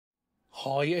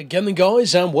Hi again then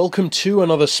guys, and welcome to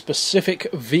another specific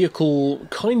vehicle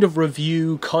kind of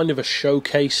review, kind of a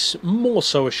showcase, more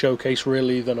so a showcase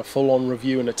really than a full-on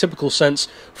review in a typical sense,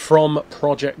 from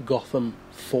Project Gotham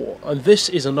 4. And this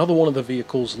is another one of the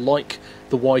vehicles like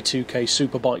the Y2K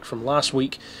Superbike from last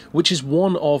week, which is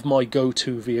one of my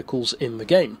go-to vehicles in the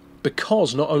game.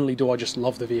 Because not only do I just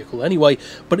love the vehicle anyway,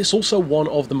 but it's also one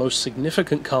of the most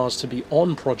significant cars to be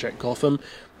on Project Gotham,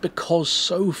 because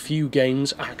so few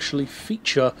games actually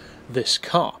feature this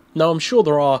car. Now I'm sure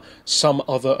there are some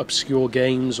other obscure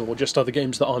games or just other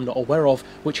games that I'm not aware of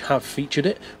which have featured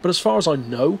it, but as far as I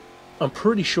know, I'm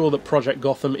pretty sure that Project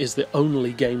Gotham is the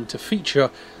only game to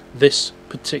feature this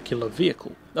particular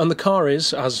vehicle. And the car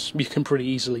is, as you can pretty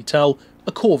easily tell,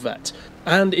 a Corvette.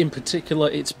 And in particular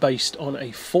it's based on a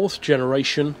 4th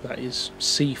generation, that is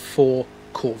C4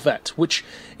 Corvette, which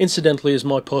incidentally is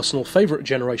my personal favourite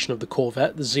generation of the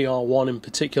Corvette. The ZR1 in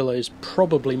particular is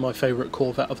probably my favourite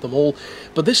Corvette of them all,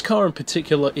 but this car in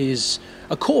particular is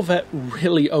a Corvette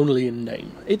really only in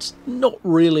name. It's not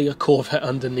really a Corvette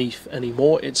underneath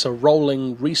anymore, it's a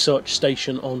rolling research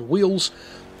station on wheels,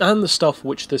 and the stuff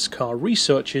which this car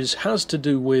researches has to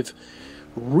do with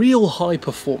real high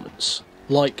performance,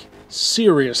 like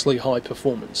seriously high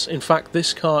performance. In fact,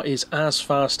 this car is as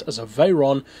fast as a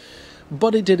Veyron,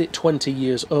 but it did it 20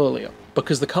 years earlier,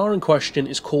 because the car in question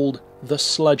is called the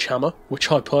Sledgehammer,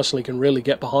 which I personally can really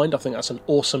get behind. I think that's an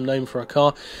awesome name for a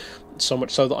car, so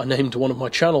much so that I named one of my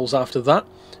channels after that.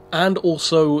 And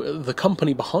also, the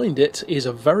company behind it is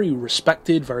a very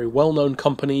respected, very well-known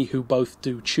company who both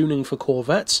do tuning for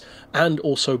Corvettes and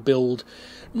also build,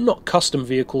 not custom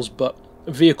vehicles, but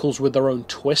vehicles with their own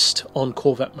twist on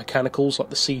Corvette mechanicals, like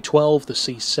the C12, the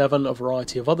C7, a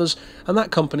variety of others, and that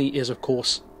company is, of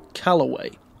course,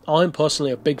 Callaway. I'm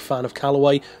personally a big fan of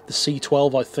Callaway. The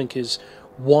C12 I think is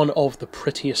one of the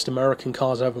prettiest American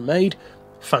cars ever made.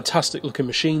 Fantastic looking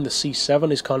machine. The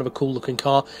C7 is kind of a cool looking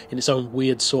car in its own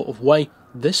weird sort of way.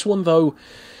 This one though,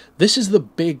 this is the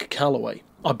big Callaway.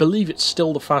 I believe it's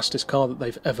still the fastest car that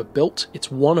they've ever built. It's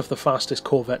one of the fastest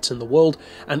Corvettes in the world,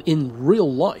 and in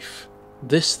real life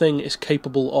this thing is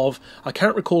capable of, I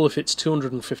can't recall if it's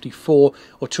 254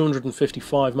 or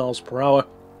 255 miles per hour.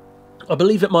 I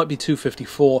believe it might be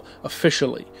 254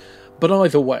 officially, but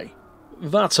either way,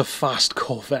 that's a fast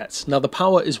Corvette. Now the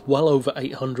power is well over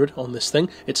 800 on this thing.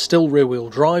 It's still rear-wheel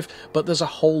drive, but there's a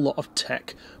whole lot of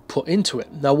tech put into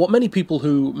it. Now what many people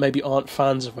who maybe aren't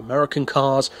fans of American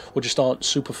cars or just aren't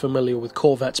super familiar with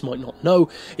Corvettes might not know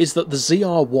is that the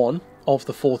ZR1 of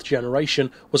the 4th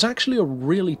generation was actually a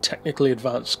really technically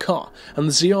advanced car, and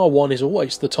the ZR1 is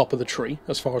always the top of the tree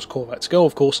as far as Corvettes go,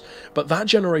 of course, but that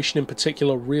generation in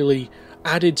particular really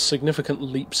added significant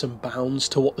leaps and bounds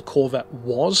to what the Corvette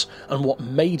was and what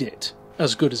made it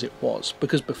as good as it was,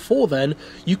 because before then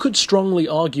you could strongly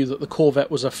argue that the Corvette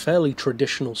was a fairly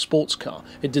traditional sports car.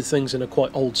 It did things in a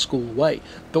quite old school way,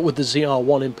 but with the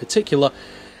ZR1 in particular,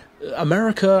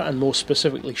 America, and more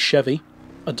specifically Chevy,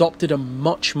 adopted a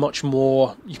much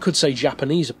more, you could say,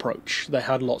 Japanese approach. They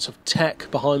had lots of tech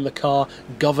behind the car,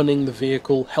 governing the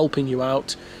vehicle, helping you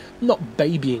out, not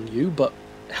babying you, but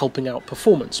helping out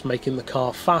performance, making the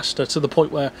car faster, to the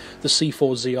point where the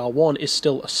C4 ZR1 is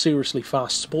still a seriously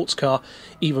fast sports car,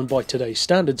 even by today's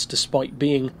standards, despite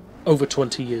being over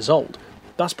 20 years old.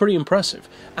 That's pretty impressive,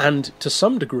 and to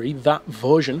some degree that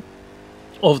version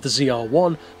of the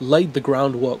ZR1 laid the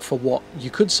groundwork for what you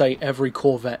could say every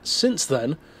Corvette since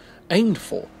then aimed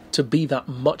for, to be that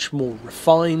much more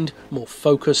refined, more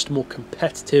focused, more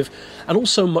competitive, and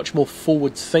also much more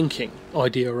forward-thinking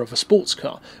idea of a sports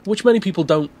car, which many people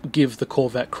don't give the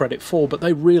Corvette credit for, but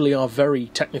they really are very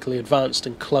technically advanced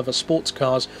and clever sports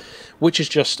cars, which is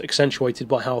just accentuated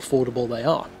by how affordable they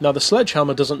are. Now the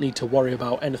Sledgehammer doesn't need to worry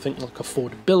about anything like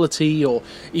affordability or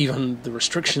even the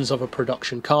restrictions of a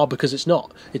production car, because it's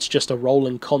not. It's just a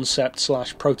rolling concept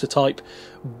 / prototype,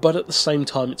 but at the same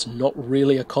time it's not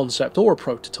really a concept or a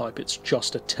prototype, it's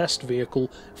just a test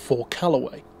vehicle for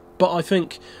Callaway. But I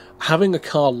think having a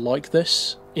car like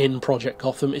this in Project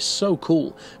Gotham is so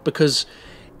cool, because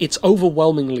it's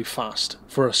overwhelmingly fast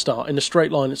for a start. In a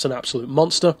straight line, it's an absolute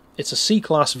monster. It's a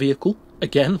C-Class vehicle,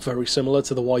 again, very similar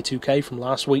to the Y2K from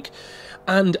last week.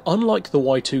 And unlike the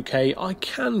Y2K, I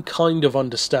can kind of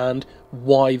understand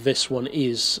why this one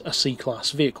is a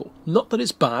C-Class vehicle. Not that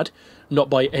it's bad, not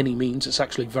by any means, it's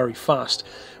actually very fast,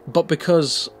 but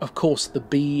because, of course, the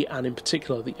B and in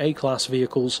particular the A-Class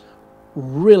vehicles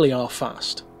really are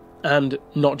fast. And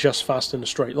not just fast in a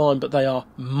straight line, but they are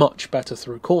much better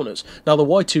through corners. Now the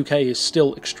Y2K is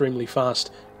still extremely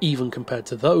fast even compared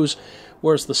to those,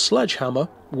 whereas the Sledgehammer,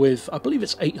 with I believe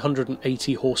it's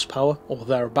 880 horsepower or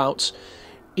thereabouts,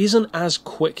 isn't as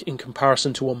quick in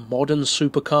comparison to a modern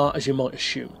supercar as you might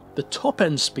assume. The top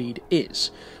end speed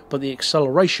is, but the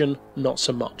acceleration not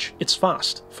so much. It's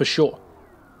fast, for sure.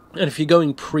 And if you're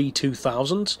going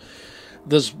pre-2000s,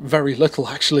 there's very little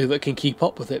actually that can keep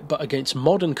up with it, but against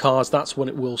modern cars that's when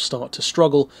it will start to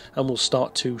struggle and will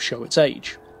start to show its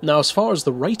age. Now, as far as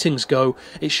the ratings go,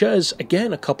 it shares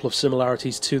again a couple of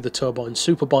similarities to the Turbine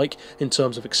Superbike in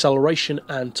terms of acceleration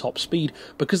and top speed,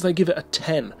 because they give it a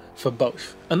 10 for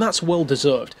both. And that's well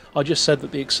deserved. I just said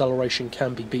that the acceleration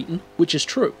can be beaten, which is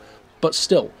true, but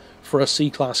still, for a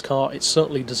C-Class car, it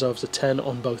certainly deserves a 10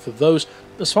 on both of those.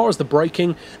 As far as the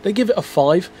braking, they give it a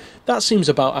 5. That seems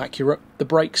about accurate. The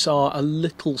brakes are a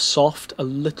little soft, a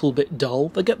little bit dull.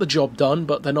 They get the job done,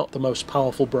 but they're not the most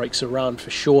powerful brakes around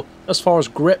for sure. As far as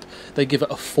grip, they give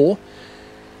it a 4.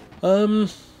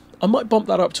 I might bump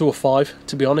that up to a 5,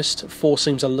 to be honest. 4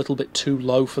 seems a little bit too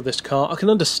low for this car. I can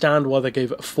understand why they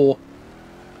gave it a 4.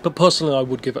 But personally I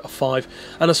would give it a 5,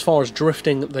 and as far as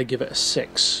drifting they give it a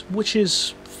 6, which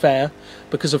is fair,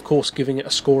 because of course giving it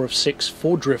a score of 6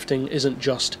 for drifting isn't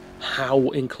just how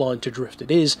inclined to drift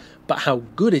it is, but how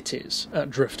good it is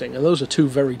at drifting, and those are two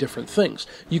very different things.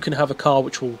 You can have a car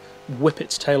which will whip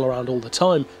its tail around all the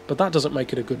time, but that doesn't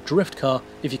make it a good drift car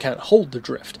if you can't hold the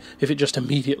drift, if it just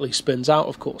immediately spins out,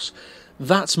 of course.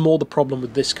 That's more the problem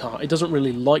with this car. It doesn't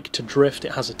really like to drift,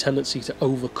 it has a tendency to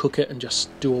overcook it and just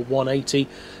do a 180,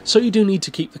 so you do need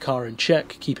to keep the car in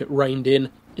check, keep it reined in.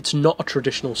 It's not a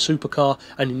traditional supercar,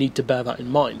 and you need to bear that in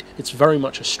mind. It's very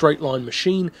much a straight line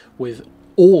machine with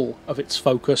all of its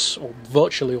focus, or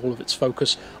virtually all of its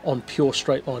focus, on pure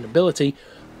straight line ability,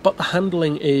 but the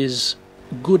handling is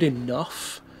good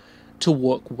enough to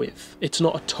work with. It's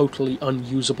not a totally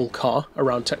unusable car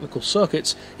around technical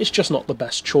circuits, it's just not the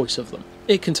best choice of them.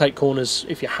 It can take corners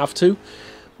if you have to,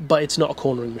 but it's not a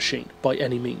cornering machine by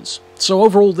any means. So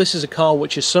overall, this is a car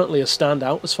which is certainly a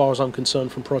standout as far as I'm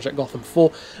concerned from Project Gotham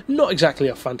 4. Not exactly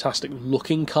a fantastic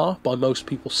looking car by most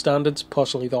people's standards,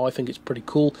 personally though I think it's pretty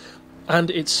cool,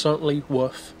 and it's certainly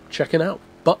worth checking out.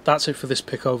 But that's it for this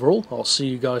pick overall. I'll see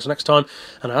you guys next time,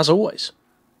 and as always,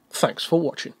 thanks for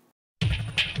watching.